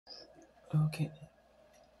Okay.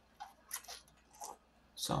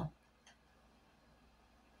 So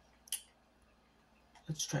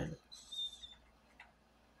let's try this.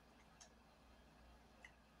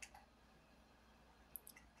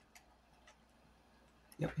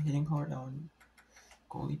 Yep, hitting power down,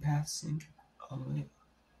 goalie passing all the way.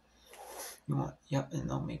 You want, yep, and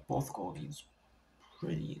they'll make both goalies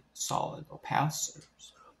pretty solid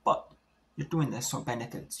passers. But you're doing this so it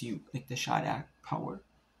benefits you, like the shot act power.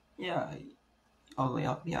 Yeah, all the way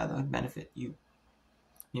up. Yeah, that would benefit you.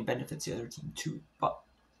 I mean, benefits the other team too. But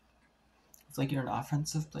it's like you're an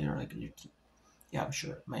offensive player, like your team. Yeah, I'm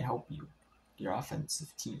sure it might help you, your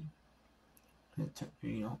offensive team.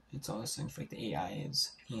 It's all those things like the AI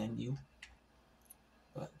is and you.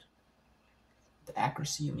 But the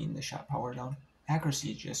accuracy, I mean, the shot power down.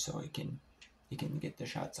 Accuracy is just so it can get the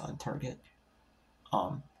shots on target.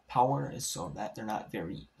 Power is so that they're not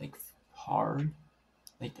very like hard,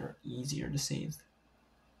 like they're easier to save.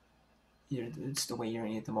 It's the way you're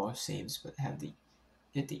gonna get the most saves, but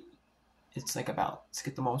it's like a balance.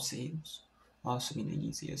 Get the most saves, also be the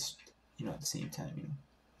easiest, at the same time.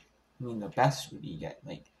 I mean, the best would be get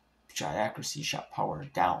like shot accuracy, shot power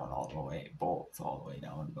down all the way, both all the way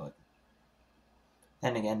down. But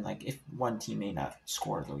then again, like if one team may not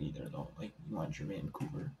score though either though, like you want your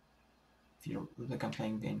Vancouver. If you don't like, I'm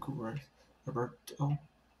playing Vancouver, Roberto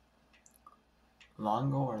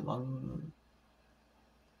Longo or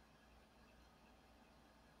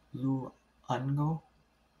Luango.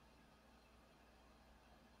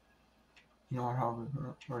 Or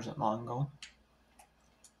however, or is it Longo?